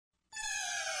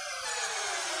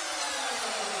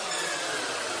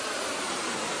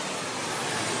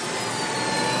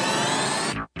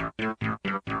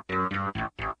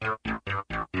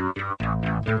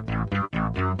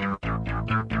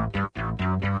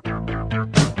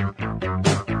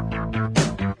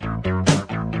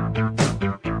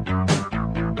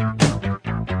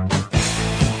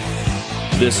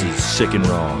This is Sick and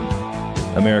Wrong,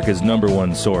 America's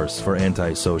 #1 source for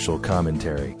antisocial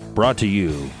commentary. Brought to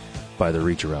you by the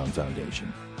Reach Around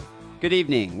Foundation. Good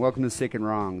evening. Welcome to Sick and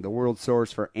Wrong, the world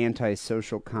source for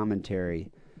antisocial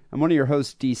commentary. I'm one of your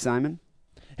hosts, D. Simon.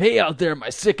 Hey out there,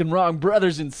 my sick and wrong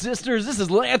brothers and sisters. This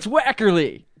is Lance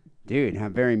Wackerly. Dude, how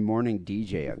very morning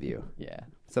DJ of you. Yeah.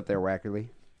 What's up there, Wackerly?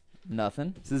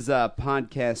 Nothing. This is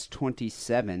podcast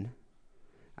 27.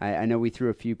 I know we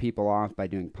threw a few people off by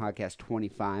doing podcast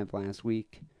 25 last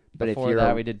week. But Before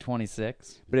that, we did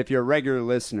 26. But if you're a regular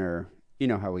listener, you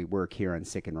know how we work here on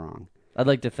Sick and Wrong. I'd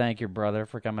like to thank your brother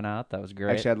for coming out. That was great.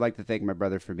 Actually, I'd like to thank my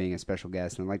brother for being a special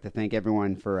guest, and I'd like to thank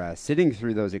everyone for sitting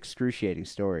through those excruciating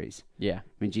stories. Yeah. I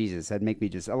mean, Jesus, that'd make me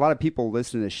just... A lot of people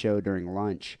listen to the show during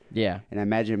lunch. Yeah. And I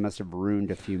imagine it must have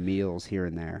ruined a few meals here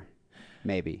and there.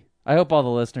 Maybe. I hope all the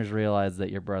listeners realize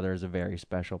that your brother is a very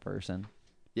special person.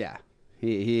 Yeah.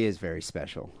 He is very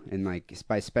special. And, like,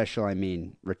 by special, I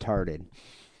mean retarded.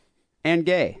 And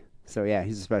gay. So, yeah,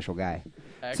 he's a special guy.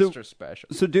 Extra special.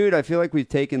 So, dude, I feel like we've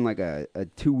taken, like, a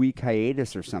 2-week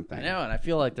hiatus or something. I know, and I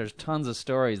feel like there's tons of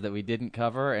stories that we didn't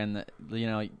cover, and,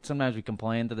 sometimes we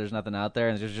complain that there's nothing out there,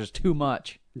 and there's just too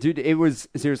much. Dude, it was...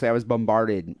 Seriously, I was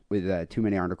bombarded with too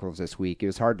many articles this week. It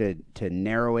was hard to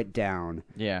narrow it down.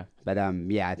 Yeah. But,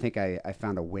 yeah, I think I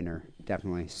found a winner,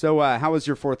 definitely. So, how was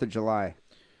your 4th of July?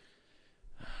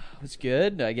 It was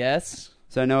good, I guess.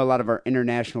 So I know a lot of our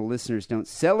international listeners don't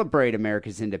celebrate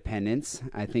America's independence.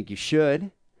 I think you should.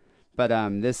 But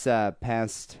this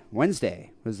past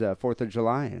Wednesday was 4th of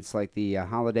July. It's like the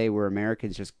holiday where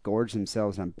Americans just gorge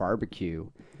themselves on barbecue.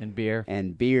 And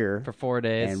beer. For 4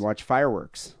 days. And watch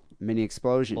fireworks. Mini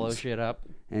explosions. Blow shit up.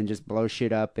 And just blow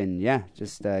shit up and, yeah,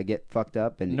 just get fucked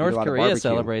up and North eat a lot Korea of barbecue.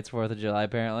 celebrates 4th of July,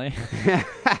 apparently.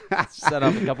 Set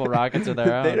off a couple rockets of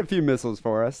their own. They had a few missiles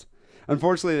for us.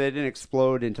 Unfortunately, they didn't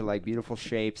explode into, like, beautiful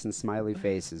shapes and smiley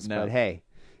faces. No. But, hey.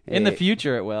 In the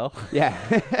future, it will. Yeah.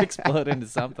 Explode into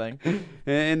something.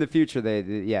 In the future,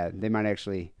 they might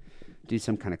actually do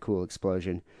some kind of cool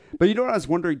explosion. But you know what I was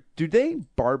wondering? Do they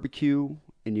barbecue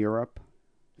in Europe?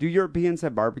 Do Europeans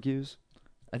have barbecues?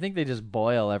 I think they just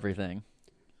boil everything.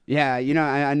 Yeah,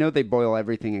 I know they boil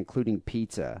everything, including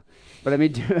pizza. But, I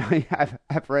mean,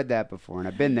 I've read that before, and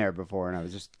I've been there before, and I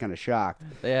was just kind of shocked.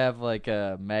 They have, like,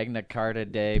 a Magna Carta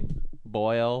Day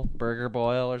burger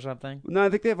boil or something? No, I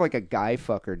think they have, like, a guy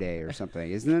fucker day or something,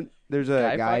 isn't it? There's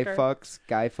a guy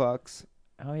fucks.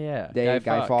 Oh, yeah. Day,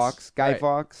 Guy Fawkes. Guy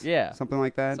Fawkes? Yeah. Something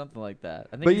like that? Something like that.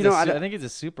 I think, but, I think he's a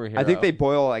superhero. I think they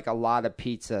boil, like, a lot of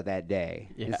pizza that day.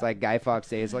 Yeah. It's like Guy Fawkes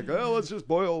Day. It's like, oh, let's just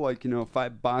boil, like,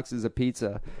 5 boxes of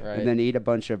pizza. Right. And then eat a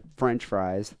bunch of French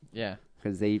fries. Yeah.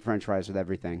 Because they eat French fries with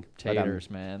everything. Taters,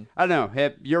 man. I don't know.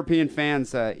 Hey, European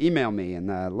fans, email me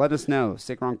and let us know.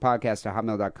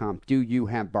 SickWrongPodcast@hotmail.com. Do you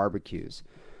have barbecues?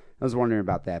 I was wondering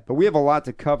about that. But we have a lot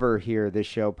to cover here this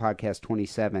show, podcast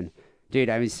 27. Dude,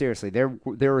 I mean, seriously,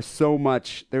 there was so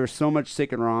much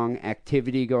sick and wrong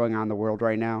activity going on in the world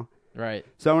right now. Right.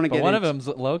 So I want to get one of them's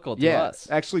local to us.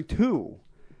 Yeah, actually 2.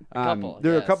 A couple,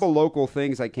 there are yes. a couple local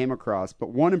things I came across, but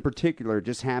one in particular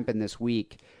just happened this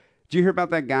week. Did you hear about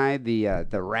that guy, the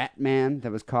rat man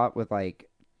that was caught with like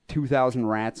 2,000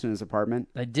 rats in his apartment?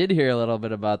 I did hear a little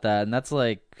bit about that, and that's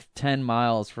like 10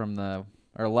 miles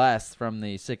or less from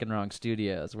the Sick and Wrong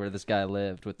studios where this guy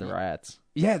lived with the rats.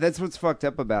 Yeah, that's what's fucked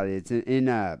up about it. It's in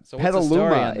so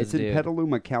Petaluma. It's in dude?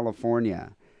 Petaluma,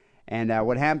 California. And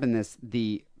what happened is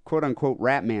the quote-unquote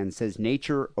rat man says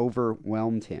nature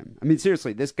overwhelmed him. I mean,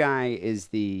 seriously, this guy is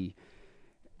the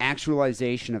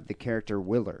actualization of the character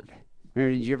Willard.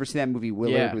 Did you ever see that movie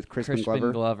Willard with Crispin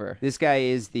Glover? This guy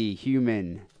is the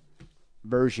human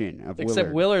version of Willard.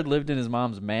 Except Willard lived in his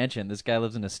mom's mansion. This guy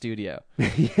lives in a studio.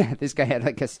 Yeah, this guy had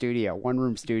like a studio,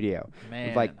 one-room studio. Man.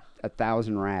 With like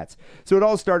 1,000 rats. So it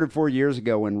all started 4 years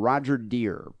ago when Roger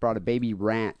Deere brought a baby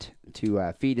rat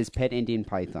to feed his pet Indian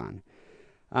python.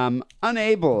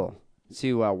 Unable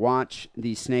to watch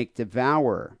the snake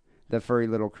devour the furry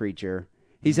little creature,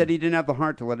 he said he didn't have the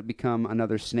heart to let it become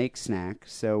another snake snack,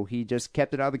 so he just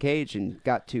kept it out of the cage and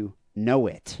got to know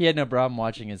it. He had no problem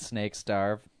watching his snake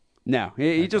starve. No,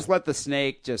 he just let the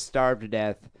snake just starve to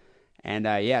death, and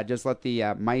just let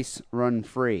the mice run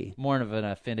free. More of an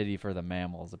affinity for the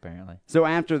mammals, apparently. So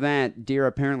after that, Deere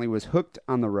apparently was hooked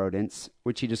on the rodents,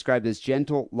 which he described as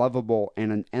gentle, lovable,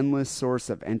 and an endless source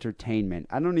of entertainment.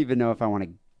 I don't even know if I want to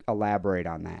elaborate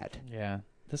on that. Yeah.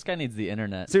 This guy needs the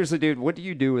internet. Seriously, dude, what do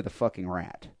you do with a fucking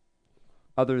rat?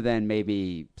 Other than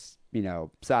maybe,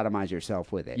 sodomize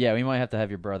yourself with it. Yeah, we might have to have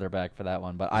your brother back for that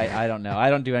one, but I don't know. I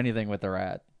don't do anything with the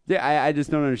rat. Yeah, I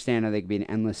just don't understand how they could be an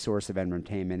endless source of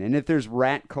entertainment. And if there's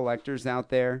rat collectors out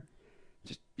there,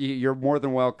 You're more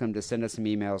than welcome to send us some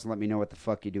emails and let me know what the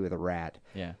fuck you do with a rat.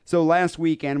 Yeah. So last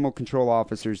week, animal control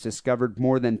officers discovered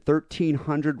more than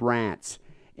 1,300 rats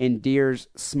in Deer's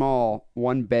small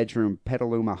one-bedroom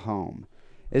Petaluma home.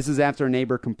 This is after a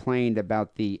neighbor complained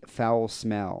about the foul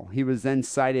smell. He was then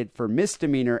cited for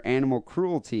misdemeanor animal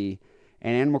cruelty,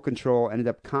 and animal control ended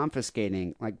up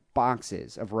confiscating like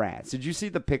boxes of rats. Did you see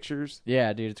the pictures?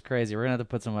 Yeah, dude, it's crazy. We're gonna have to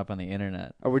put some up on the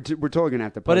internet. Oh, we're totally gonna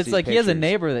have to. Post But it's these like pictures. he has a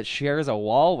neighbor that shares a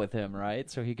wall with him, right?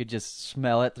 So he could just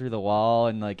smell it through the wall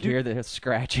and like hear the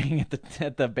scratching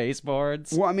at the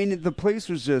baseboards. Well, I mean, the place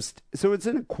was just so it's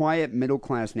in a quiet middle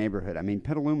class neighborhood. I mean,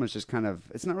 Petaluma's just kind of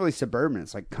it's not really suburban;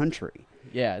 it's like country.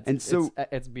 Yeah,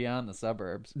 it's beyond the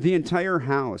suburbs. The entire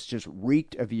house just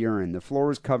reeked of urine. The floor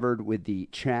was covered with the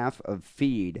chaff of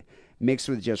feed mixed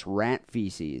with just rat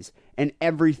feces, and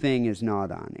everything is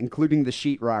gnawed on, including the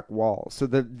sheetrock walls. So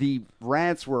the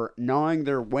rats were gnawing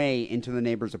their way into the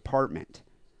neighbor's apartment.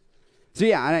 So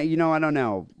yeah, I don't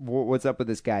know what's up with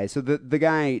this guy. So the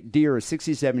guy, Deer, is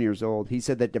 67 years old. He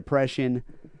said that depression,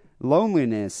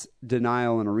 loneliness,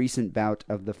 denial, and a recent bout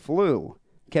of the flu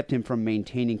kept him from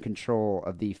maintaining control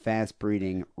of the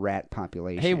fast-breeding rat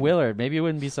population. Hey, Willard, maybe you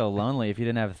wouldn't be so lonely if you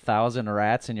didn't have 1,000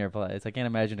 rats in your place. I can't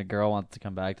imagine a girl wants to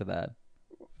come back to that.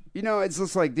 It's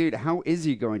just like, dude, how is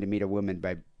he going to meet a woman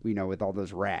by, with all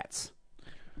those rats?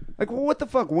 Like, well, what the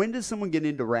fuck? When does someone get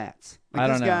into rats? Like, I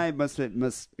don't this know. guy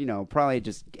must, probably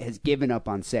just has given up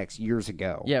on sex years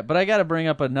ago. Yeah, but I got to bring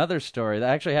up another story that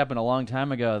actually happened a long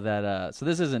time ago that, so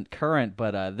this isn't current,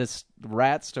 but this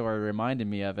rat story reminded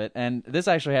me of it. And this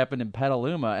actually happened in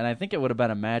Petaluma, and I think it would have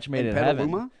been a match made in heaven.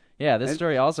 Petaluma? Yeah, this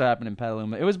story also happened in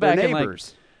Petaluma. It was back They're in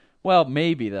neighbors. well,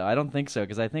 maybe though. I don't think so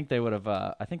because I think they would have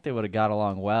got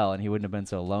along well, and he wouldn't have been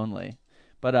so lonely.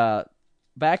 But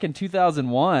back in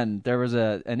 2001, there was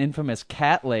an infamous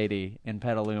cat lady in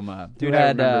Petaluma. Dude, I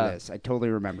remember this. I totally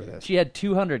remember this. She had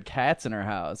 200 cats in her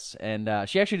house, and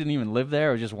she actually didn't even live there.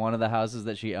 It was just one of the houses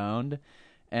that she owned.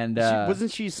 And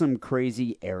wasn't she some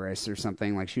crazy heiress or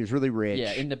something? Like, she was really rich.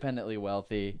 Yeah, independently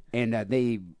wealthy. And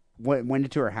they went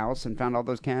into her house and found all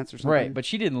those cats or something? Right, but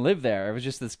she didn't live there. It was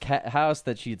just this cat house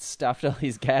that she'd stuffed all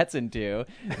these cats into.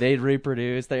 They'd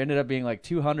reproduced. There ended up being like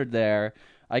 200 there.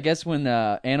 I guess when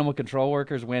animal control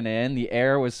workers went in, the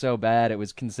air was so bad it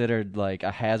was considered like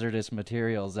a hazardous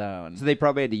material zone. So they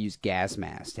probably had to use gas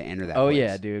masks to enter that Oh place.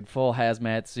 yeah, dude, full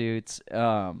hazmat suits.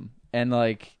 And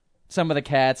like some of the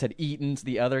cats had eaten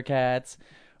the other cats.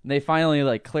 And they finally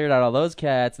like cleared out all those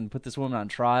cats and put this woman on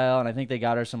trial. And I think they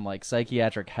got her some like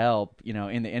psychiatric help,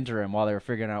 in the interim while they were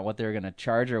figuring out what they were going to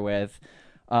charge her with.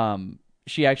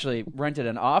 She actually rented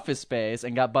an office space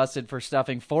and got busted for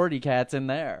stuffing 40 cats in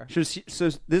there.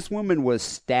 So this woman was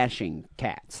stashing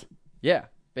cats. Yeah,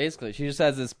 basically. She just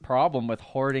has this problem with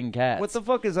hoarding cats. What the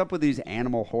fuck is up with these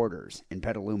animal hoarders in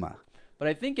Petaluma? But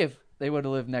I think if they would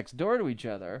have lived next door to each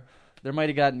other, there might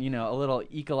have gotten, a little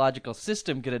ecological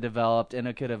system could have developed, and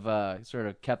it could have sort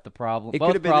of kept the problem,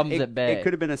 both problems at bay. It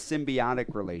could have been a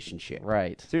symbiotic relationship.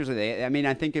 Right. Seriously,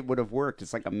 I think it would have worked.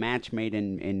 It's like a match made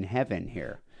in heaven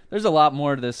here. There's a lot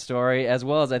more to this story, as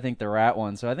well as I think the rat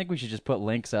one. So I think we should just put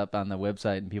links up on the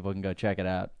website and people can go check it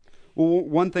out. Well,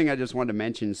 one thing I just wanted to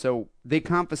mention. So they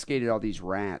confiscated all these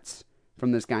rats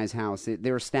from this guy's house.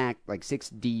 They were stacked like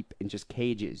 6 deep in just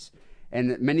cages.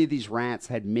 And many of these rats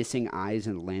had missing eyes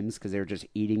and limbs because they were just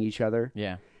eating each other.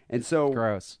 Yeah. And so...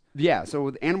 Gross. Yeah,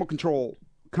 so animal control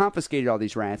confiscated all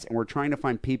these rats, and we're trying to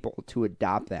find people to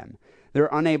adopt them. They're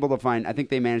unable to find... I think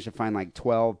they managed to find like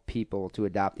 12 people to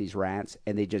adopt these rats,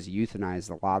 and they just euthanized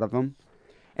a lot of them.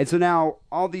 And so now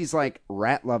all these like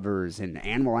rat lovers and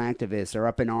animal activists are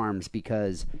up in arms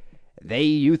because they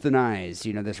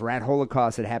euthanized, this rat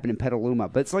holocaust that happened in Petaluma.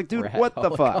 But it's like, dude, Rat what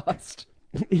holocaust.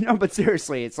 the fuck? But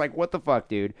seriously, it's like, what the fuck,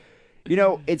 dude?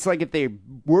 It's like if they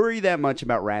worry that much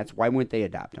about rats, why wouldn't they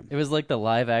adopt them? It was like the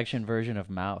live-action version of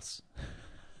Mouse.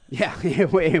 Yeah,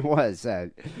 it was.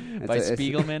 By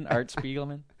Spiegelman, Art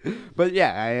Spiegelman. But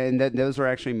yeah, and those were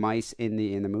actually mice in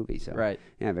the movie. So right.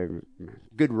 Yeah, very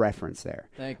good reference there.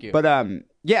 Thank you. But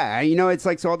yeah, it's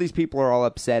like, so all these people are all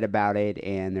upset about it,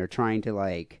 and they're trying to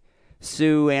like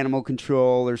sue animal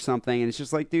control or something, and it's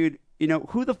just like, dude,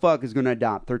 who the fuck is going to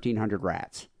adopt 1,300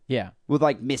 rats? Yeah. With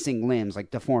like missing limbs,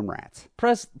 like deformed rats.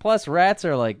 Plus rats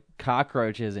are like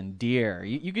cockroaches and deer.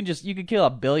 You could kill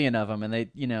 1 billion of them, and they,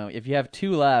 if you have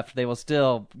 2 left, they will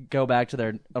still go back to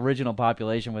their original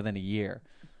population within a year.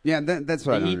 Yeah, that's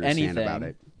what I don't understand about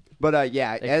it. But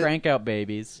yeah, they crank out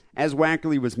babies. As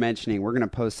Wackerly was mentioning, we're gonna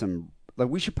post some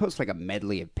like we should post like a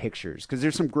medley of pictures because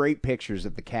there's some great pictures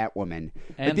of the cat woman.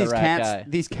 And these the rat cats, guy.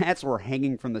 these cats were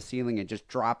hanging from the ceiling and just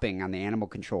dropping on the animal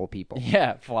control people.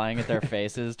 Yeah, flying at their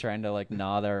faces, trying to like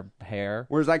gnaw their hair.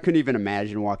 Whereas I couldn't even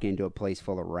imagine walking into a place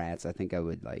full of rats. I think I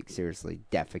would like seriously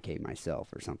defecate myself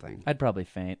or something. I'd probably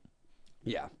faint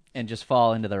Yeah, and just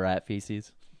fall into the rat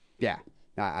feces. yeah.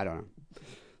 I don't know.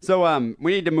 So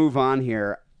we need to move on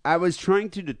here. I was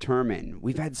trying to determine.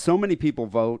 We've had so many people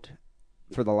vote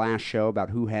for the last show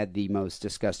about who had the most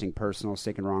disgusting personal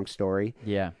sick and wrong story.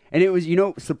 Yeah. And it was,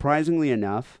 surprisingly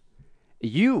enough,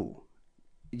 you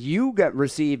got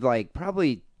received like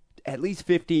probably at least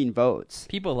 15 votes.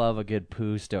 People love a good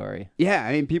poo story. Yeah,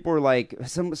 I mean, people were like,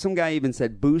 some guy even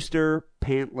said booster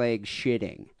pant leg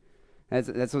shitting.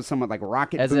 That's what someone like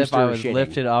rocket As booster if I was shitting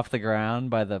lifted off the ground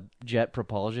by the jet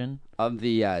propulsion. of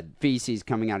the feces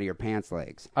coming out of your pants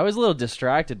legs. I was a little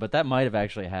distracted, but that might have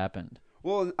actually happened.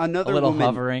 Well, A little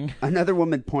hovering. Another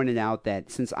woman pointed out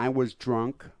that since I was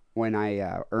drunk when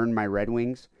I earned my Red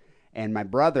Wings, and my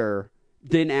brother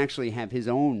didn't actually have his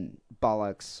own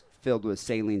bollocks filled with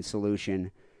saline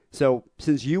solution, so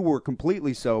since you were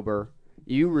completely sober,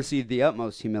 you received the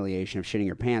utmost humiliation of shitting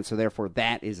your pants, so therefore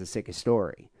that is the sickest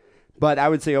story. But I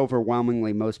would say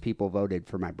overwhelmingly most people voted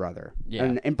for my brother.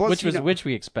 Yeah, and plus, which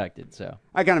we expected. So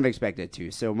I kind of expected it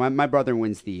too. So my brother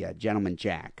wins the Gentleman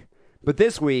Jack. But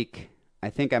this week,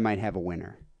 I think I might have a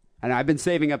winner. And I've been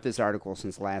saving up this article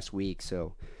since last week,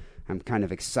 so I'm kind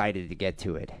of excited to get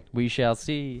to it. we shall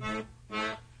see.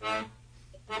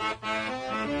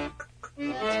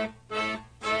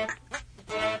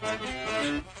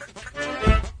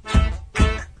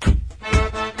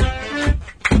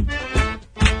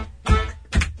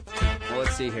 Well,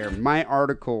 let's see here. My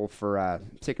article for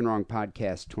Sick and Wrong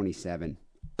Podcast 27.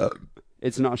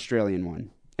 It's an Australian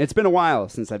one. It's been a while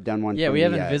since I've done one. Yeah, from we the,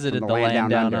 haven't visited from the land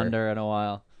down under in a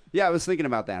while. Yeah, I was thinking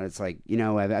about that. It's like,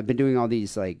 I've been doing all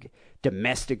these like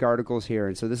domestic articles here,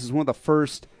 and so this is one of the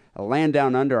first land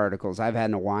down under articles I've had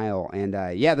in a while.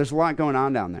 And yeah, there's a lot going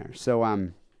on down there. So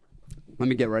let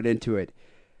me get right into it.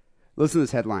 Listen to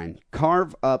this headline: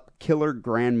 Carve up killer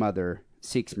grandmother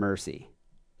seeks mercy.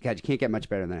 God, you can't get much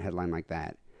better than a headline like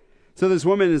that. So this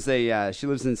woman is she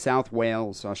lives in South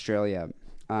Wales, Australia.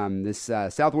 This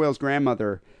South Wales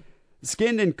grandmother,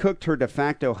 skinned and cooked her de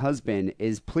facto husband,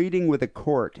 is pleading with a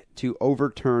court to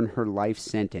overturn her life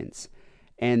sentence,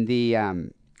 and her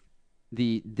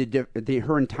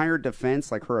entire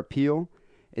defense, like her appeal,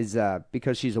 is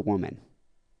because she's a woman.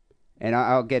 And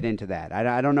I'll get into that.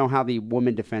 I don't know how the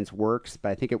woman defense works, but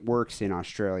I think it works in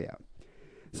Australia.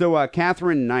 So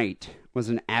Catherine Knight was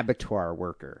an abattoir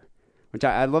worker, which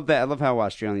I love that. I love how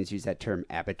Australians use that term,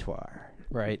 abattoir.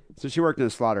 Right. So she worked in a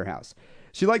slaughterhouse.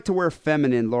 She liked to wear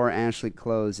feminine Laura Ashley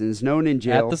clothes and is known in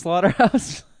jail. At the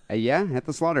slaughterhouse? Yeah, at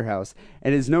the slaughterhouse.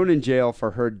 And is known in jail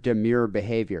for her demure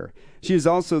behavior. She is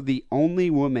also the only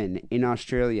woman in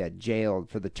Australia jailed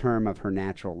for the term of her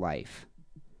natural life.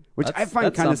 Which I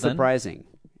find kind of surprising.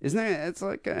 Isn't it? It's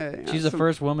like... She's the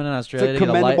first woman in Australia to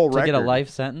get a life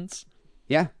sentence?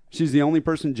 Yeah, she's the only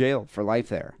person jailed for life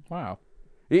there. Wow.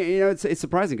 It's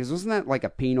surprising, because wasn't that like a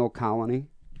penal colony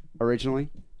originally?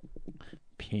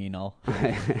 Penal.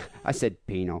 I said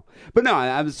penal. But no,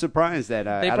 I was surprised that...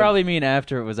 they probably mean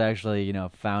after it was actually,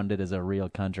 founded as a real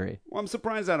country. Well, I'm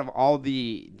surprised out of all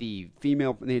the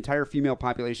entire female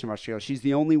population of Australia, she's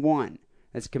the only one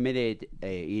that's committed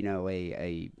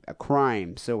a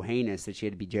crime so heinous that she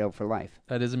had to be jailed for life.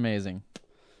 That is amazing.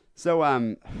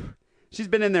 So, she's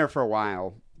been in there for a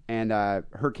while, and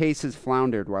her case has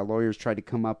floundered while lawyers try to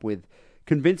come up with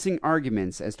convincing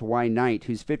arguments as to why Knight,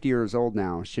 who's 50 years old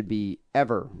now, should be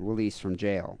ever released from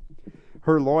jail.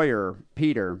 Her lawyer,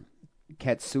 Peter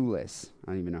Katsoulis,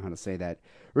 I don't even know how to say that,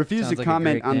 refused to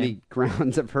comment on the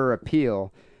grounds of her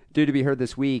appeal, due to be heard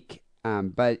this week,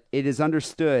 but it is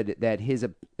understood that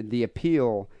the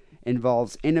appeal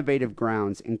involves innovative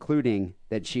grounds, including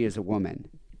that she is a woman.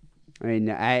 I mean,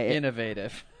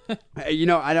 innovative.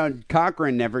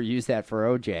 Cochran never used that for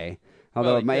OJ,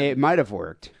 although it might have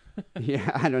worked. Yeah,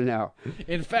 I don't know.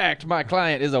 In fact, my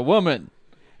client is a woman.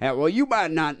 Well, you might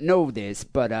not know this,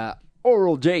 but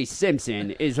Oral J.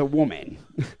 Simpson is a woman.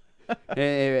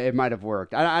 It might have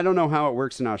worked. I don't know how it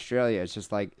works in Australia. It's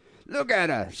just like, look at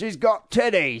her. She's got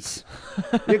titties.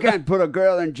 You can't put a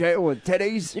girl in jail with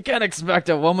titties. You can't expect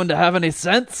a woman to have any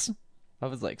sense. I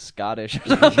was like Scottish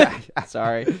or something.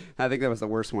 Sorry. I think that was the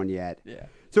worst one yet. Yeah.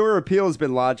 So her appeal has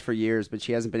been lodged for years, but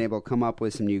she hasn't been able to come up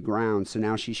with some new grounds. So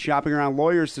now she's shopping around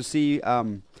lawyers to see,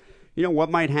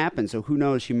 what might happen. So who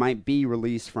knows? She might be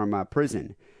released from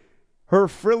prison. Her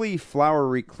frilly,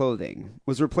 flowery clothing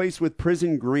was replaced with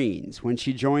prison greens when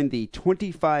she joined the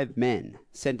 25 men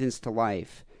sentenced to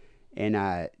life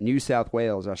in New South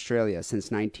Wales, Australia, since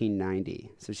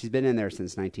 1990. So she's been in there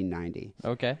since 1990.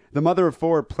 Okay. The mother of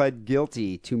four pled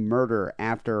guilty to murder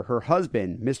after her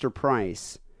husband, Mr.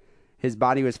 Price, his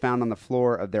body was found on the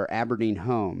floor of their Aberdeen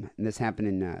home, and this happened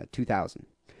in 2000.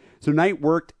 So Knight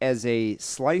worked as a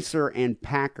slicer and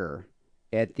packer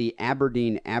at the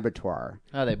Aberdeen abattoir.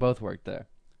 Oh, they both worked there.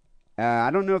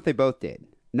 I don't know if they both did.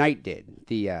 Knight did,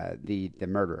 the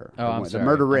murderer. Oh, I'm sorry. The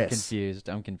murderess.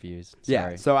 I'm confused. Yeah,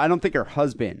 Sorry. so I don't think her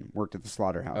husband worked at the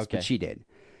slaughterhouse, Okay. but she did.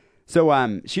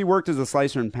 So she worked as a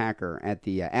slicer and packer at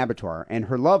the abattoir, and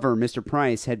her lover, Mr.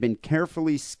 Price, had been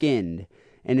carefully skinned,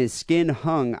 and his skin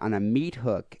hung on a meat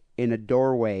hook in a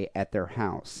doorway at their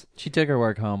house. She took her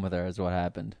work home with her is what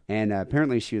happened. And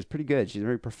apparently she was pretty good. She's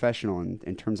very professional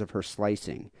in terms of her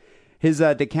slicing. His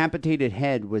decapitated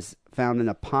head was found in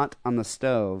a pot on the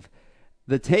stove.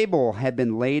 The table had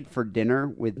been laid for dinner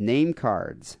with name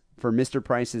cards for Mr.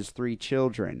 Price's 3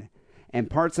 children, and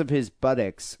parts of his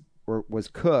buttocks was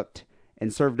cooked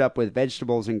and served up with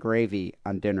vegetables and gravy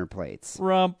on dinner plates.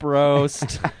 Rump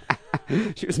roast.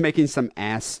 She was making some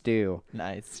ass stew.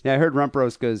 Nice. Yeah, I heard rump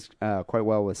roast goes quite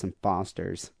well with some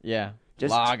Fosters. Yeah.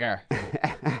 Just- Lager.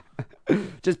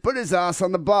 Just put his ass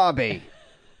on the barbie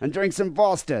and drink some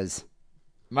Fosters.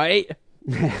 Mate.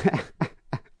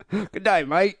 Good day,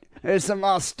 mate. Here's some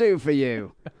more stew for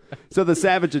you. So the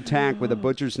savage attack with a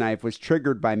butcher's knife was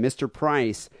triggered by Mr.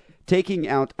 Price taking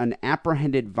out an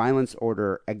apprehended violence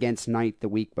order against Knight the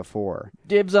week before.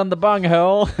 Dibs on the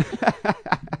bunghole.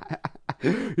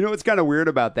 You know what's kind of weird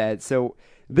about that? So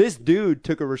this dude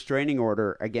took a restraining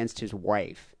order against his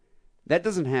wife. That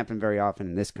doesn't happen very often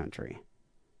in this country.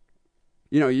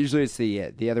 You know, usually it's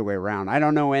the other way around. I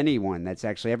don't know anyone that's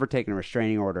actually ever taken a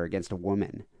restraining order against a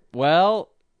woman. Well,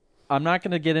 I'm not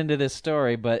going to get into this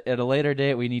story, but at a later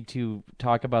date, we need to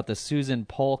talk about the Susan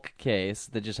Polk case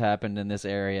that just happened in this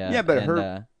area. Yeah, but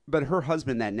and, her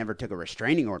husband that never took a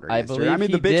restraining order I against her. believe I mean,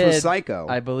 he the bitch did. was psycho.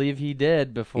 I believe he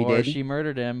did before He did? she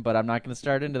murdered him, but I'm not going to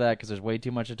start into that because there's way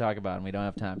too much to talk about, and we don't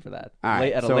have time for that. All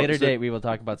right, At a later date, we will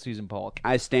talk about Susan Polk.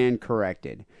 I stand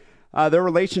corrected. Their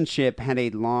relationship had a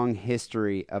long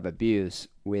history of abuse,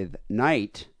 with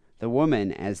Knight, the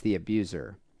woman, as the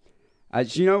abuser. I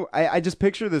just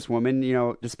picture this woman,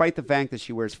 despite the fact that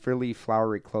she wears frilly,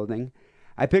 flowery clothing,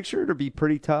 I picture her to be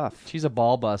pretty tough. She's a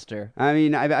ball buster. I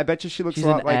mean, I bet you she looks She's a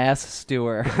lot an like... ass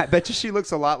stewer. I bet you she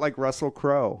looks a lot like Russell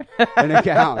Crowe in a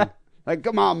gown. Like,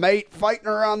 come on, mate, fighting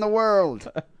around the world.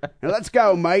 Now, let's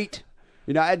go, mate.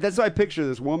 That's what I picture,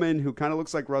 this woman who kind of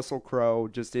looks like Russell Crowe,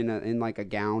 just in like a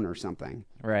gown or something.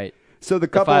 Right. So the The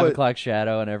couple... 5 o'clock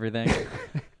shadow and everything.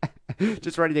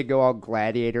 Just ready to go all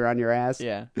gladiator on your ass.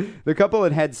 Yeah. The couple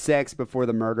had sex before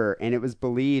the murder, and it was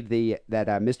believed that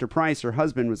Mr. Price, her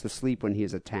husband, was asleep when he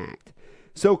was attacked.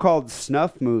 So-called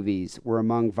snuff movies were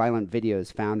among violent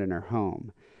videos found in her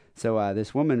home. So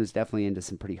this woman was definitely into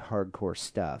some pretty hardcore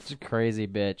stuff. She's a crazy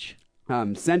bitch.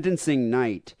 Sentencing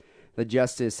Knight, the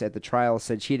justice at the trial,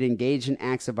 said she had engaged in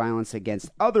acts of violence against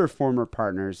other former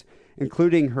partners,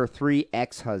 including her 3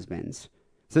 ex-husbands.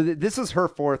 So this is her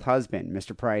 4th husband,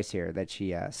 Mr. Price here, that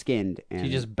she skinned. And She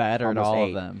just battered almost all ate.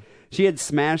 of them. She had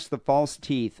smashed the false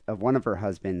teeth of one of her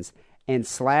husbands and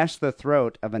slashed the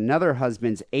throat of another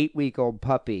husband's 8-week-old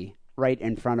puppy right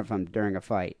in front of him during a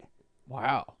fight.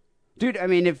 Wow. Dude, I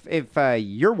mean, if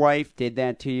your wife did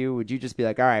that to you, would you just be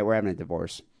like, all right, we're having a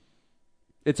divorce?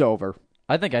 It's over.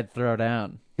 I think I'd throw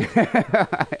down.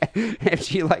 If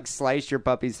she, sliced your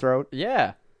puppy's throat?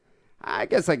 Yeah. I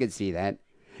guess I could see that.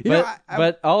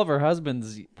 But all of her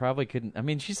husbands probably couldn't. I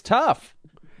mean, she's tough.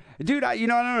 Dude, I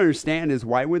don't understand is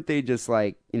why wouldn't they just,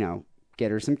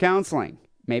 get her some counseling?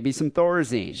 Maybe some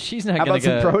Thorazine. She's not How going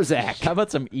to about some Prozac? How about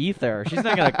some ether? She's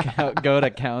not going to go to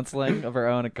counseling of her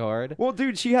own accord. Well,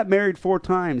 dude, she got married 4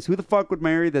 times. Who the fuck would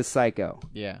marry this psycho?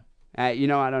 Yeah. I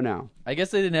don't know. I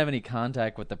guess they didn't have any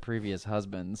contact with the previous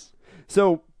husbands.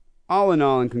 So, all in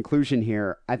all, in conclusion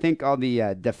here, I think all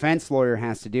the defense lawyer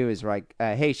has to do is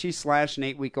hey, she slashed an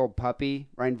 8-week-old puppy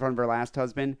right in front of her last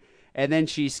husband, and then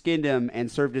she skinned him and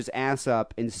served his ass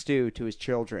up in stew to his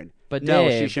children. But no,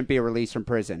 Dave, she shouldn't be released from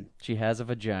prison. She has a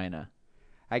vagina.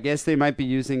 I guess they might be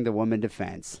using the woman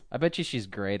defense. I bet you she's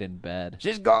great in bed.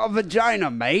 She's got a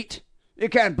vagina, mate. You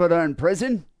can't put her in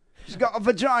prison. She's got a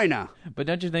vagina. But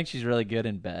don't you think she's really good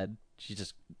in bed? She's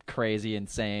just crazy,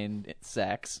 insane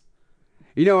sex.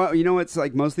 You know, it's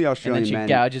like most of the And Australian then she men.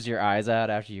 gouges your eyes out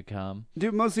after you come.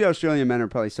 Dude, most of the Australian men are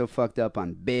probably so fucked up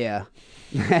on beer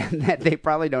that they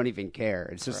probably don't even care.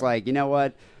 It's just like, you know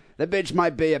what? The bitch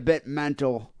might be a bit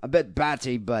mental, a bit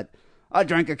batty, but I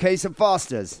drank a case of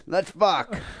Foster's. Let's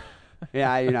fuck.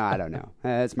 Yeah, I don't know.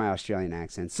 That's my Australian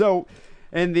accent. So,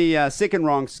 in the sick and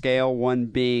wrong scale, 1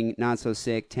 being not so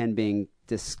sick, 10 being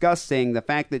disgusting, the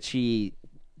fact that she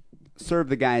served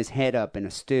the guy's head up in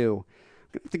a stew,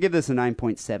 I'm going to give this a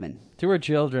 9.7. To her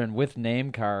children with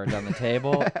name cards on the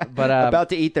table. But about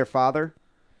to eat their father.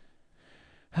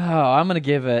 Oh, I'm going to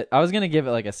give it, I was going to give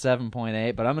it like a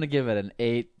 7.8, but I'm going to give it an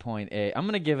 8.8. I'm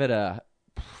going to give it a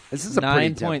This is a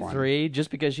 9.3 just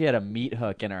because she had a meat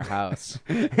hook in her house.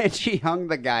 And she hung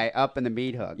the guy up in the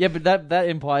meat hook. Yeah, but that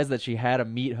implies that she had a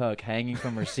meat hook hanging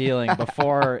from her ceiling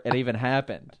before it even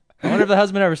happened. I wonder if the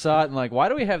husband ever saw it and like, why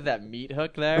do we have that meat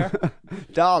hook there?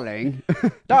 Darling.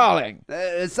 Darling.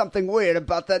 There's something weird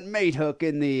about that meat hook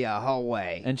in the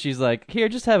hallway. And she's like, here,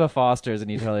 just have a Foster's,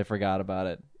 and he totally forgot about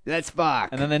it. Let's fuck.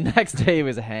 And then the next day he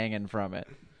was hanging from it.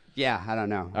 Yeah, I don't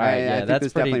know. All right, I think that's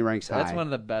this pretty, definitely ranks high. That's one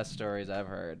of the best stories I've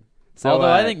heard. So,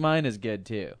 Although I think mine is good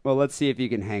too. Well, let's see if you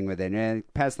can hang with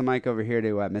it. Pass the mic over here to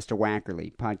Mr.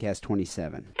 Wackerly, podcast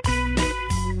 27.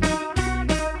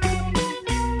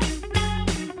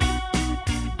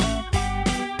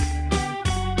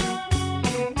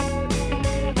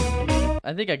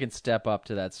 I think I can step up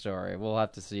to that story. We'll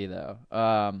have to see, though.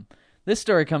 This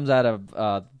story comes out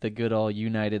of the good old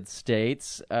United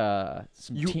States.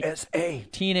 USA.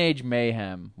 Teenage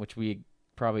mayhem, which we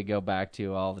probably go back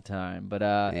to all the time. But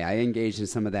hey, I engaged in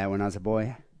some of that when I was a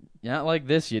boy. Not like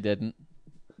this, you didn't.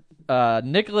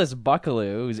 Nicholas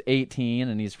Buckaloo, who's 18,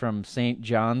 and he's from St.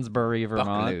 Johnsbury,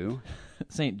 Vermont. Buckaloo.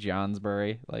 St.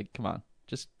 Johnsbury. Like, come on.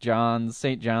 Just John's,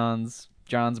 St. John's,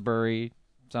 Johnsbury,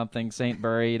 something, St.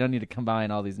 Bury. You don't need to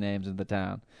combine all these names in the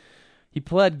town. He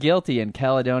pled guilty in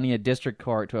Caledonia District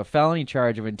Court to a felony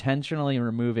charge of intentionally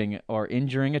removing or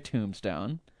injuring a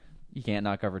tombstone. You can't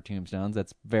knock over tombstones.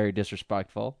 That's very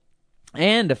disrespectful.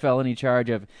 And a felony charge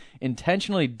of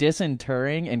intentionally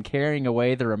disinterring and carrying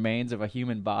away the remains of a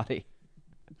human body.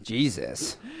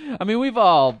 Jesus. I mean, we've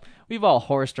all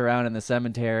horsed around in the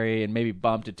cemetery and maybe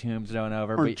bumped a tombstone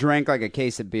over. Or drank like a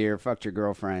case of beer, fucked your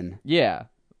girlfriend. Yeah.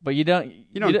 But you don't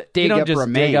dig up just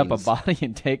remains. dig up a body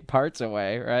and take parts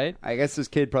away, right? I guess this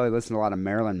kid probably listened to a lot of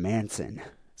Marilyn Manson.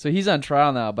 So he's on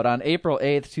trial now, but on April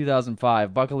 8th, 2005,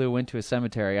 Buckaloo went to a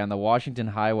cemetery on the Washington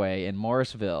Highway in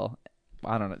Morrisville.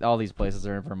 I don't know. All these places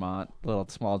are in Vermont, little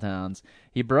small towns.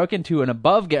 He broke into an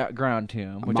above-ground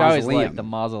tomb, which I always like. The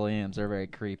mausoleums are very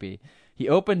creepy. He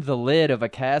opened the lid of a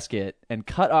casket and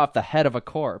cut off the head of a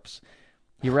corpse.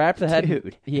 He wrapped the head.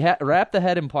 Dude. He wrapped the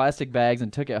head in plastic bags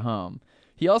and took it home.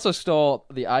 He also stole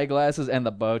the eyeglasses and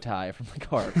the bow tie from the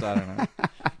corpse. I don't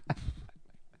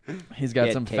know. He's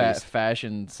got some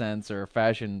fashion sense or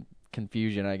fashion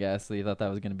confusion, I guess. He thought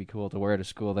that was going to be cool to wear to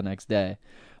school the next day.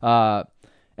 And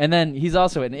then he's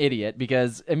also an idiot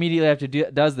because immediately after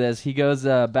does this, he goes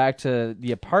back to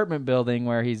the apartment building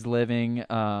where he's living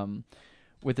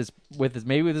with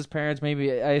his parents.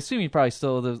 Maybe I assume he probably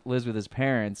still lives with his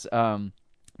parents.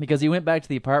 Because he went back to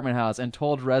the apartment house and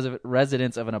told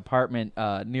residents of an apartment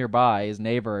nearby, his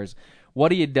neighbors,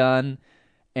 what he had done,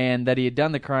 and that he had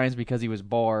done the crimes because he was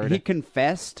bored. He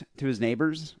confessed to his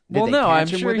neighbors? Well, no, I'm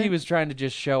sure he was trying to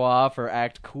just show off or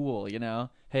act cool, you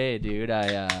know? Hey, dude,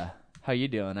 how you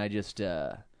doing? I just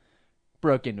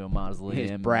broke into a mausoleum.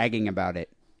 He's bragging about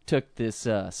it. Took this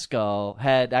skull,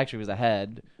 actually it was a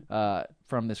head,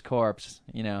 from this corpse,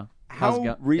 you know?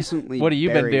 How recently? What have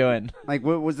you been doing? Like,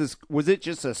 what was this? Was it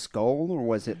just a skull, or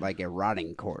was it like a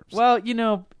rotting corpse? Well, you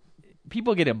know,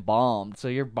 people get embalmed, so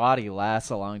your body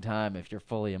lasts a long time if you're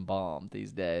fully embalmed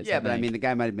these days. Yeah, but I mean, the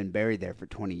guy might have been buried there for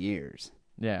 20 years.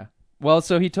 Yeah. Well,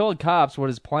 so he told cops what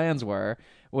his plans were.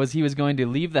 Was he was going to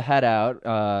leave the head out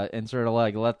and sort of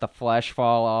like let the flesh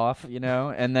fall off, you know,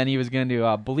 and then he was going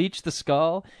to bleach the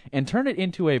skull and turn it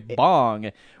into a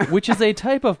bong, which is a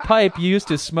type of pipe used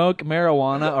to smoke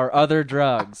marijuana or other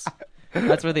drugs.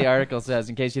 That's what the article says,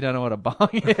 in case you don't know what a bong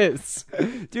is.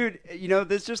 Dude, you know,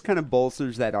 this just kind of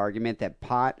bolsters that argument that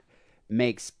pot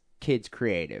makes kids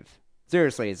creative.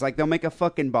 Seriously, it's like they'll make a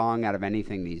fucking bong out of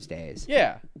anything these days.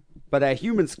 Yeah. But a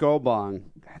human skull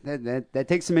bong, that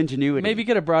takes some ingenuity. Maybe you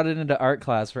could have brought it into art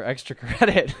class for extra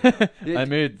credit. I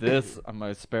made this on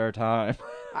my spare time.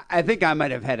 I think I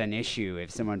might have had an issue if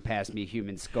someone passed me a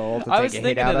human skull to I take was a hit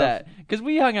thinking out of of. that because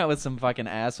we hung out with some fucking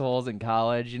assholes in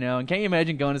college, you know. And can't you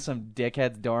imagine going to some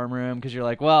dickhead's dorm room because you're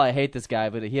like, well, I hate this guy,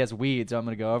 but he has weed, so I'm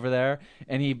gonna go over there.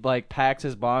 And he like packs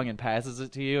his bong and passes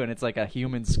it to you, and it's like a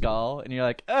human skull, and you're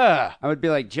like, ugh. I would be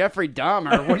like, Jeffrey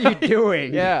Dahmer, what are you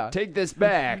doing? Yeah, take this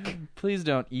back. Please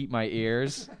don't eat my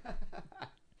ears.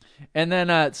 And then,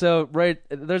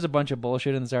 there's a bunch of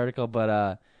bullshit in this article,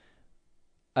 but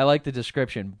I like the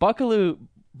description. Buckaloo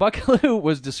Buckaloo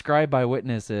was described by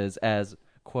witnesses as,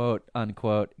 quote,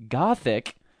 unquote,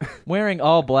 gothic, wearing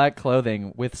all black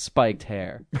clothing with spiked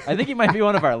hair. I think he might be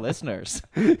one of our listeners.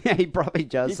 Yeah, he probably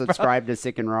does subscribe to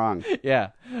Sick and Wrong. Yeah.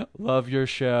 Love your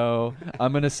show.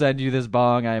 I'm going to send you this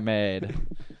bong I made.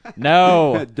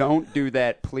 No. Don't do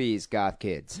that, please, goth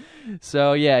kids.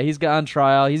 So yeah, he's got on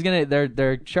trial. He's gonna.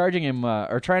 They're charging him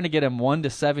or trying to get him 1 to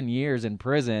 7 years in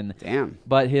prison. Damn.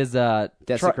 But his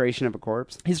desecration of a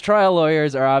corpse. His trial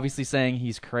lawyers are obviously saying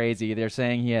he's crazy. They're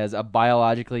saying he has a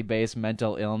biologically based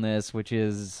mental illness, which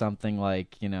is something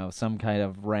like, you know, some kind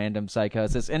of random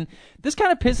psychosis. And this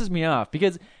kind of pisses me off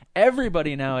because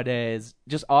everybody nowadays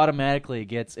just automatically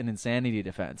gets an insanity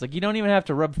defense. Like, you don't even have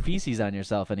to rub feces on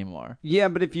yourself anymore. Yeah,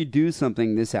 but if you do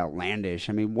something this outlandish,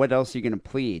 I mean, what else are you going to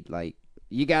plead? Like,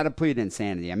 you got to plead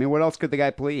insanity. I mean, what else could the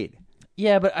guy plead?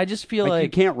 Yeah, but I just feel like you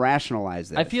can't rationalize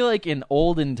this. I feel like in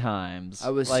olden times, I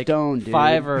was like stoned, dude.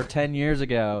 5 or 10 years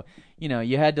ago, you know,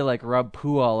 you had to like rub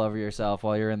poo all over yourself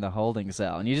while you're in the holding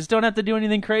cell, and you just don't have to do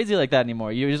anything crazy like that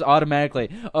anymore. You just automatically,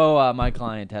 my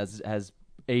client has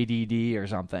ADD or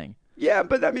something. Yeah,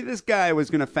 but I mean, this guy was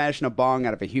going to fashion a bong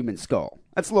out of a human skull.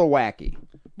 That's a little wacky.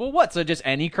 Well, what? So just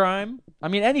any crime? I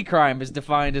mean, any crime is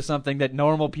defined as something that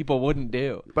normal people wouldn't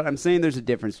do. But I'm saying there's a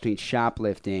difference between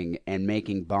shoplifting and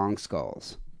making bong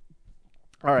skulls.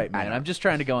 All right, man, I'm just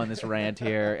trying to go on this rant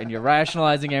here, and you're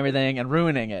rationalizing everything and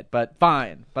ruining it, but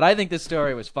fine. But I think this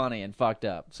story was funny and fucked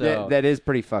up. So that is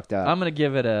pretty fucked up. I'm going to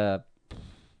give it a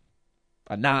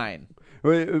 9.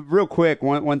 Real quick,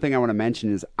 one thing I want to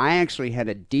mention is I actually had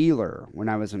a dealer when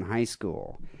I was in high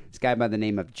school. This guy by the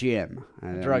name of Jim.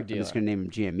 Drug dealer. I'm just going to name him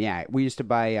Jim. Yeah, we used to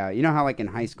buy, you know how like in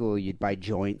high school you'd buy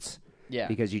joints? Yeah.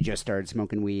 Because you just started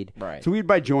smoking weed. Right. So we'd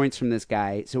buy joints from this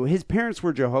guy. So his parents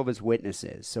were Jehovah's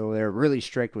Witnesses, so they're really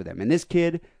strict with him. And this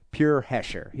kid, pure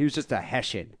Hesher. He was just a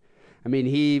Hessian. I mean,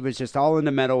 he was just all into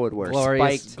metal, would wear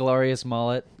spiked. Glorious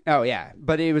mullet. Oh, yeah.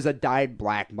 But it was a dyed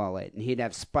black mullet. And he'd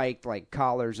have spiked, like,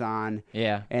 collars on.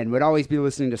 Yeah. And would always be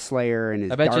listening to Slayer in his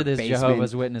dark basement. I bet you his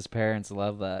Jehovah's Witness parents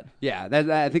love that. Yeah.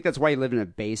 I think that's why he lived in a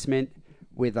basement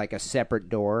with, like, a separate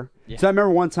door. Yeah. So I remember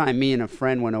one time me and a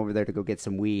friend went over there to go get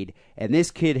some weed. And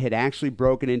this kid had actually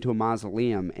broken into a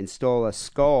mausoleum and stole a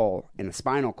skull and a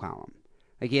spinal column.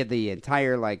 Like, he had the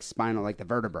entire, like, spinal, like, the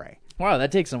vertebrae. Wow,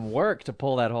 that takes some work to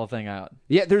pull that whole thing out.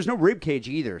 Yeah, there's no rib cage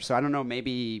either, so I don't know.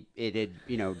 Maybe it had,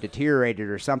 deteriorated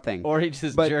or something. Or he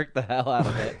just jerked the hell out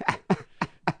of it.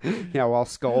 Yeah, while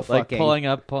skull like fucking. pulling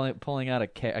out a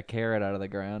carrot out of the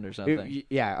ground or something.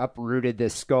 Uprooted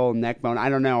this skull neck bone. I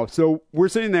don't know. So we're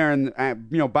sitting there and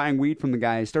buying weed from the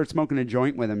guy. I start smoking a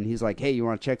joint with him, and he's like, "Hey, you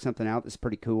want to check something out? This is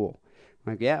pretty cool."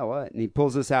 I'm like, "Yeah, what?" And he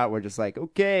pulls this out. We're just like,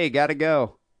 "Okay, gotta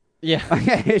go." Yeah.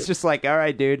 It's just like, all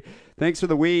right, dude, thanks for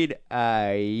the weed.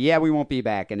 Yeah, we won't be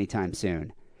back anytime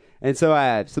soon. And so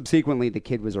subsequently, the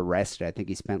kid was arrested. I think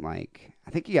he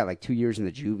got like 2 years in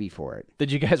the juvie for it.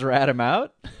 Did you guys rat him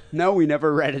out? No, we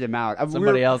never ratted him out.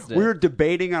 Somebody else did. We were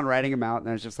debating on ratting him out, and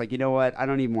I was just like, you know what? I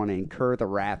don't even want to incur the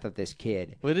wrath of this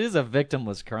kid. Well, it is a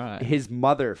victimless crime. His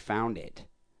mother found it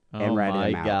and ratted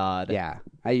him out. Oh, my God. Yeah.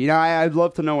 I'd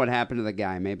love to know what happened to the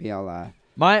guy. Maybe I'll...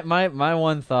 My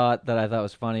one thought that I thought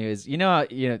was funny is,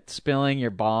 spilling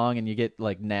your bong and you get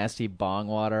like nasty bong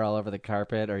water all over the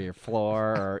carpet or your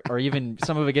floor or even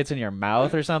some of it gets in your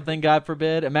mouth or something, God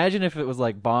forbid. Imagine if it was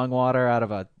like bong water out of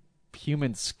a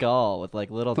human skull with like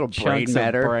little chunks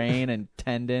of brain and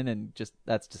tendon and just,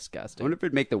 that's disgusting. I wonder if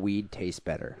it'd make the weed taste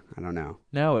better. I don't know.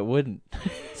 No, it wouldn't.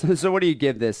 So what do you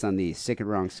give this on the sick and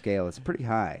wrong scale? It's pretty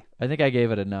high. I think I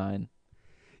gave it a 9.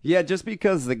 Yeah, just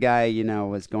because the guy,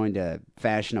 was going to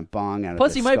fashion a bong out of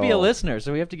Plus, the he might be a skull. listener,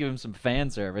 so we have to give him some fan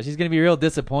service. He's going to be real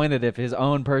disappointed if his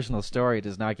own personal story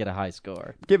does not get a high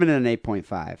score. Giving it an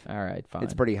 8.5. All right, fine.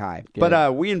 It's pretty high. Good.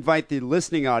 But we invite the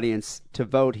listening audience to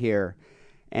vote here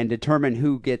and determine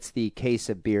who gets the case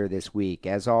of beer this week.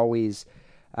 As always,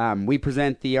 we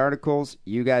present the articles,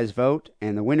 you guys vote,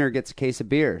 and the winner gets a case of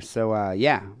beer. So,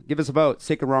 give us a vote.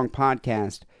 Sick and Wrong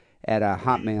Podcast at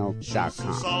hotmail.com. So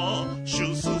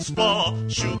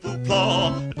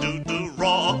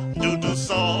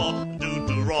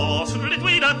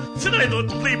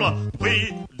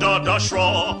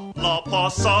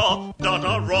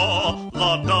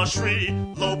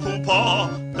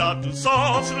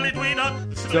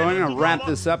I'm going to wrap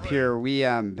this up here. We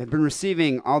have been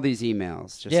receiving all these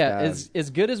emails. As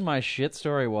good as my shit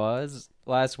story was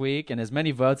last week and as many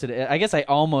votes, I guess I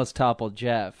almost toppled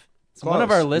Jeff. So one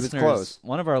of our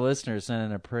listeners sent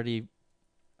in a pretty,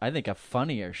 I think, a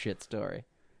funnier shit story.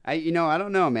 I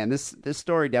don't know, man. This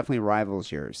story definitely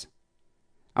rivals yours.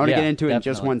 I want to Yeah, get into it in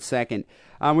just definitely. 1 second.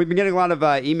 We've been getting a lot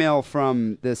of email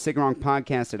from the Sick and Wrong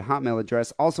podcast at Hotmail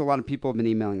address. Also, a lot of people have been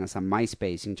emailing us on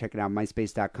MySpace. You can check it out,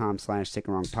 myspace.com/Sick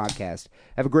and Wrong podcast.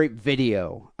 I have a great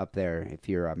video up there if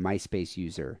you're a MySpace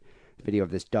user. Video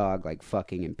of this dog like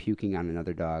fucking and puking on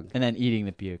another dog. And then eating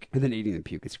the puke. And then eating the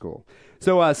puke. It's cool.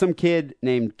 So some kid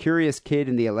named Curious Kid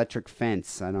in the Electric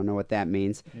Fence. I don't know what that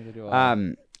means. Neither do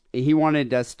I. He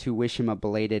wanted us to wish him a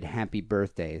belated happy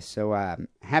birthday. So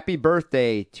happy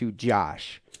birthday to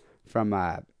Josh from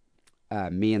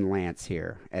me and Lance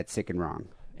here at Sick and Wrong.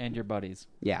 And your buddies.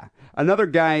 Yeah. Another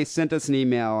guy sent us an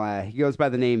email. He goes by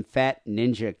the name Fat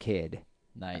Ninja Kid.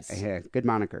 Nice. Good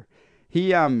moniker.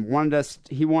 He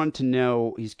wanted to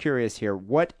know, he's curious here,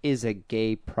 what is a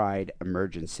gay pride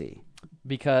emergency?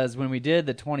 Because when we did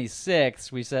the 26th,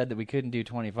 we said that we couldn't do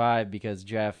 25 because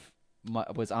Jeff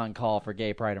was on call for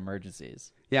gay pride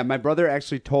emergencies. Yeah, my brother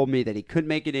actually told me that he couldn't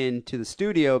make it into the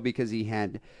studio because he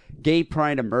had gay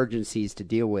pride emergencies to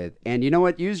deal with. And you know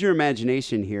what? Use your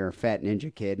imagination here, Fat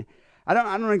Ninja Kid. I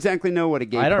don't exactly know what a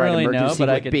gay pride emergency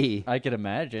would be. I could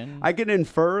imagine. I could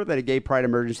infer that a gay pride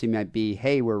emergency might be,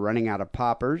 hey, we're running out of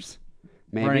poppers.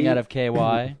 Maybe. Running out of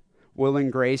KY. Will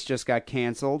and Grace just got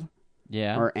canceled.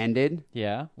 Yeah. Or ended.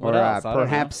 Yeah. What else?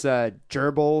 Perhaps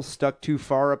gerbil stuck too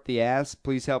far up the ass.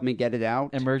 Please help me get it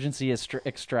out. Emergency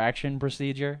extraction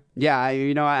procedure. Yeah,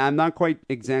 I'm not quite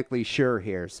exactly sure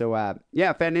here. So,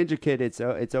 yeah, Fat Ninja Kid,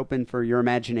 it's open for your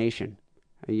imagination.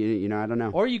 I don't know.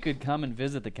 Or you could come and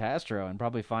visit the Castro and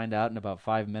probably find out in about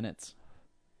 5 minutes.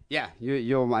 Yeah,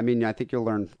 I think you'll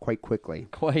learn quite quickly.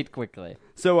 Quite quickly.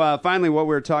 So finally, what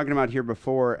we were talking about here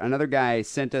before, another guy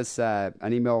sent us an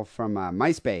email from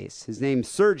MySpace. His name's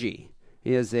Sergi.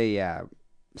 He has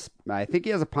I think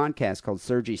he has a podcast called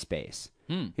Sergi Space.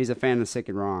 He's a fan of Sick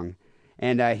and Wrong.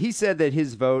 And he said that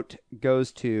his vote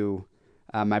goes to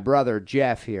my brother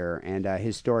Jeff here and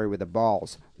his story with the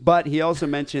balls. But he also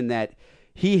mentioned that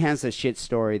he has a shit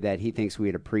story that he thinks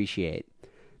we'd appreciate.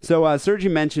 So Sergi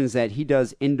mentions that he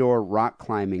does indoor rock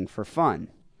climbing for fun.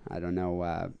 I don't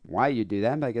know why you do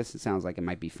that, but I guess it sounds like it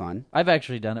might be fun. I've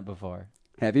actually done it before.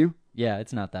 Have you? Yeah,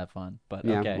 it's not that fun, but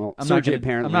Yeah, okay. well, I'm Sergi not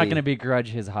apparently- going to begrudge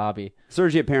his hobby.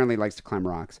 Sergi apparently likes to climb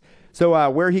rocks. So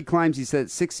where he climbs, he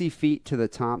said 60 feet to the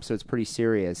top, so it's pretty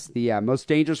serious. The most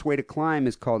dangerous way to climb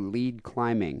is called lead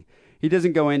climbing. He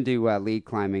doesn't go into lead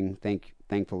climbing,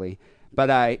 thankfully.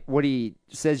 But what he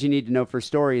says you need to know for a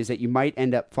story is that you might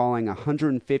end up falling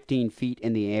 115 feet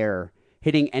in the air,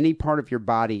 hitting any part of your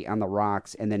body on the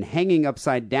rocks, and then hanging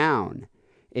upside down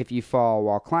if you fall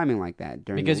while climbing like that.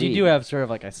 Because you do have sort of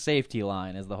like a safety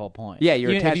line is the whole point. Yeah,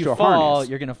 you're attached if you to a fall, harness.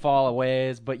 You're going to fall a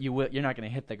ways, but you're not going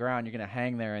to hit the ground. You're going to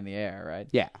hang there in the air, right?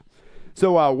 Yeah.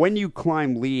 So when you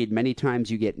climb lead, many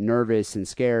times you get nervous and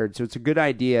scared, so it's a good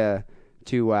idea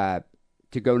to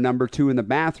go number 2 in the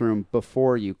bathroom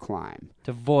before you climb.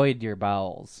 To void your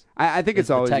bowels. I think it's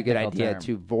the always a good technical idea term.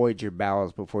 to void your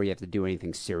bowels before you have to do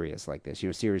anything serious like this,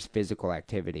 serious physical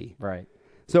activity. Right.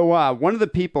 So one of the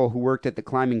people who worked at the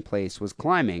climbing place was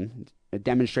climbing,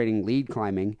 demonstrating lead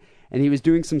climbing, and he was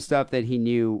doing some stuff that he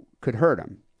knew could hurt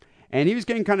him. And he was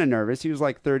getting kind of nervous. He was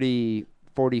like 30,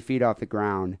 40 feet off the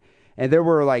ground. And there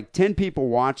were like 10 people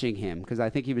watching him because I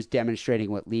think he was demonstrating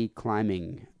what lead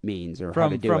climbing means or how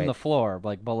to do it. From the floor,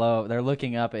 like below. They're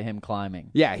looking up at him climbing.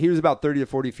 Yeah, he was about 30 to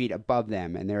 40 feet above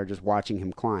them, and they were just watching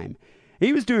him climb.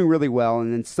 He was doing really well,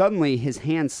 and then suddenly his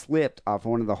hand slipped off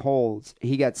one of the holds.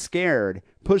 He got scared,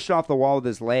 pushed off the wall with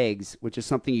his legs, which is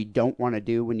something you don't want to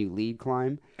do when you lead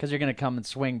climb. Because you're going to come and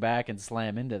swing back and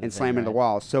slam into the Slam into the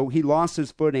wall. So he lost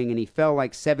his footing, and he fell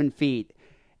like 7 feet,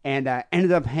 and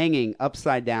ended up hanging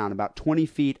upside down about 20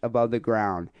 feet above the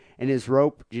ground. And his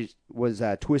rope just was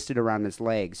twisted around his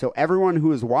leg. So everyone who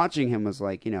was watching him was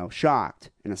like, shocked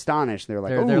and astonished. They're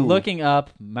like, they're looking up,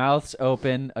 mouths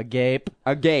open, agape.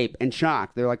 Agape and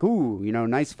shocked. They're like, ooh,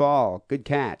 nice fall. Good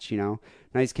catch,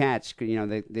 nice catch.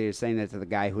 They're saying that to the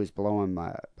guy who was below him,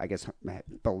 I guess,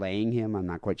 belaying him. I'm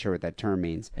not quite sure what that term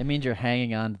means. It means you're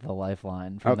hanging on to the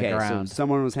lifeline from the ground. So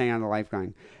someone was hanging on the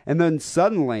lifeline. And then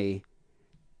suddenly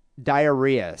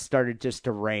diarrhea started just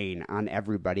to rain on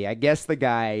everybody. I guess the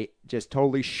guy just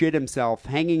totally shit himself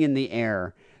hanging in the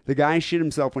air. The guy shit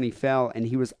himself when he fell, and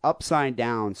he was upside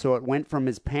down. So it went from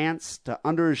his pants to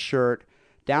under his shirt,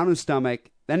 down his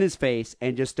stomach, then his face,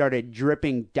 and just started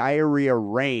dripping diarrhea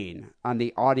rain on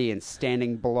the audience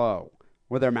standing below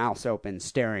with their mouths open,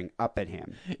 staring up at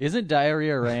him. Isn't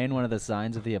diarrhea rain one of the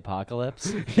signs of the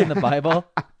apocalypse in the Bible?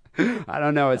 I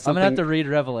don't know. It's I'm something, gonna have to read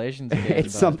Revelations again.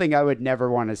 It's something I would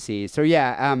never want to see. So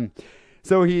yeah,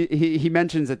 so he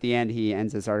mentions at the end, he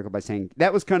ends this article by saying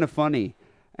that was kind of funny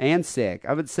and sick.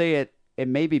 I would say it it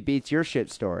maybe beats your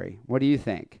shit story. What do you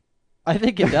think? I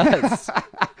think it does.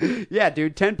 Yeah,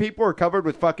 dude. 10 people are covered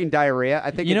with fucking diarrhea.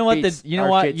 I think you know it what? beats You know our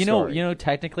what? shit You know. story. You know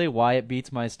technically why it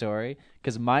beats my story,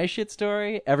 because my shit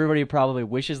story, everybody probably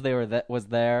wishes they were was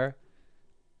there,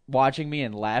 watching me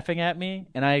and laughing at me,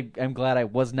 and I am glad I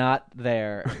was not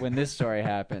there when this story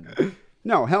happened.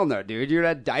 No, hell no, dude. You're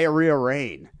at diarrhea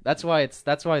rain. That's why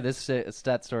this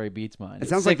stat story beats mine. It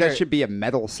sounds like that should be a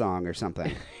metal song or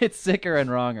something. It's sicker and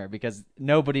wronger because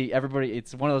everybody.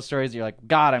 It's one of those stories that you're like,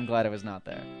 God, I'm glad I was not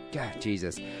there. God,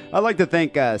 Jesus. I'd like to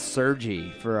thank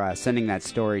Sergi for sending that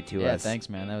story to us. Yeah, thanks,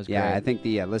 man. That was great. Yeah, I think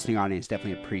the listening audience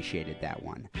definitely appreciated that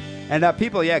one. And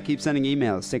people, keep sending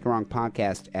emails.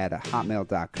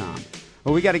 sickandwrongpodcast@hotmail.com.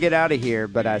 Well, we got to get out of here,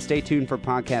 but stay tuned for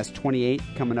podcast 28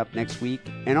 coming up next week.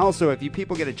 And also, if you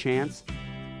people get a chance,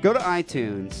 go to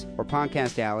iTunes or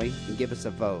Podcast Alley and give us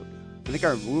a vote. I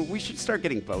think we should start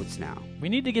getting votes now. We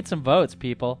need to get some votes,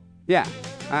 people. Yeah,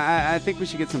 I think we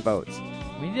should get some votes.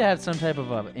 We need to have some type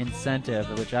of incentive,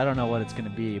 which I don't know what it's going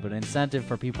to be, but incentive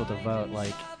for people to vote.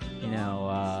 Like,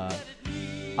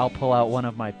 I'll pull out one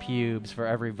of my pubes for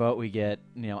every vote we get,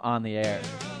 on the air.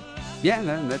 Yeah,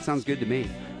 that sounds good to me.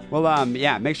 Well,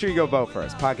 make sure you go vote for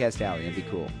us. Podcast Alley, that'd be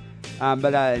cool.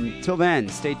 But until then,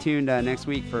 stay tuned next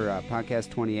week for Podcast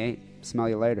 28. Smell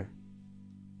you later.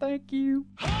 Thank you.